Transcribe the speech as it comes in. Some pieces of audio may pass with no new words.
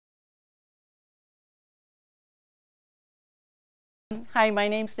Hi, my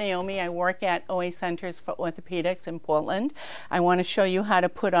name's Naomi. I work at OA Centers for Orthopedics in Portland. I want to show you how to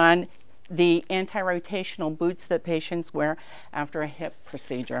put on the anti-rotational boots that patients wear after a hip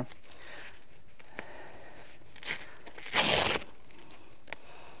procedure.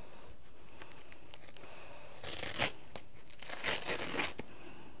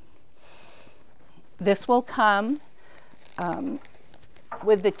 This will come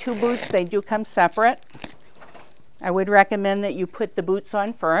with the two boots. They do come separate. I would recommend that you put the boots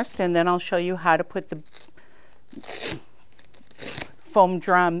on first, and then I'll show you how to put the foam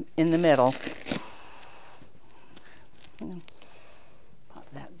drum in the middle. Pop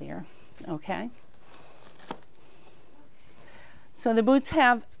that there, okay? So the boots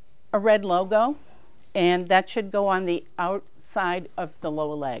have a red logo, and that should go on the outside of the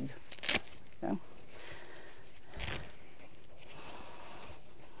lower leg. Okay?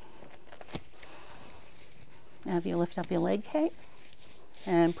 Now if you lift up your leg, Kate,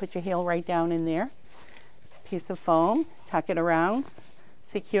 and put your heel right down in there. Piece of foam, tuck it around.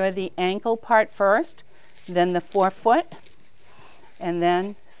 Secure the ankle part first, then the forefoot, and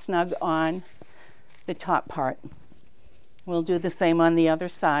then snug on the top part. We'll do the same on the other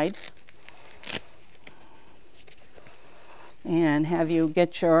side. And have you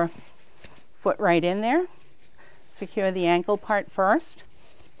get your foot right in there. Secure the ankle part first,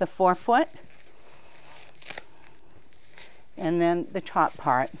 the forefoot, and then the top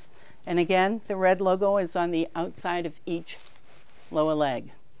part. And again, the red logo is on the outside of each lower leg.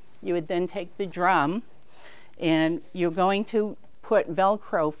 You would then take the drum, and you're going to put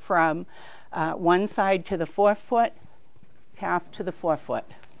Velcro from one side to the forefoot, calf to the forefoot,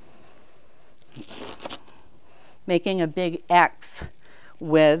 making a big X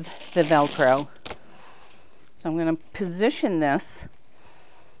with the Velcro. So I'm going to position this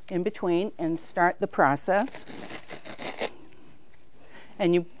in between and start the process.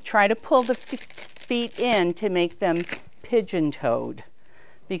 And you try to pull the feet in to make them pigeon-toed,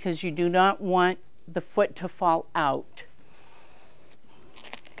 because you do not want the foot to fall out.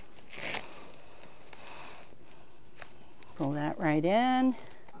 Pull that right in.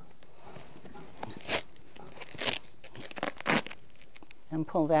 And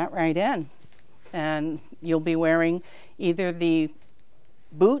pull that right in. And you'll be wearing either the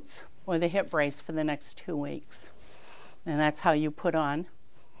boots or the hip brace for the next 2 weeks. And that's how you put on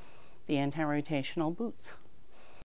the anti-rotational boots.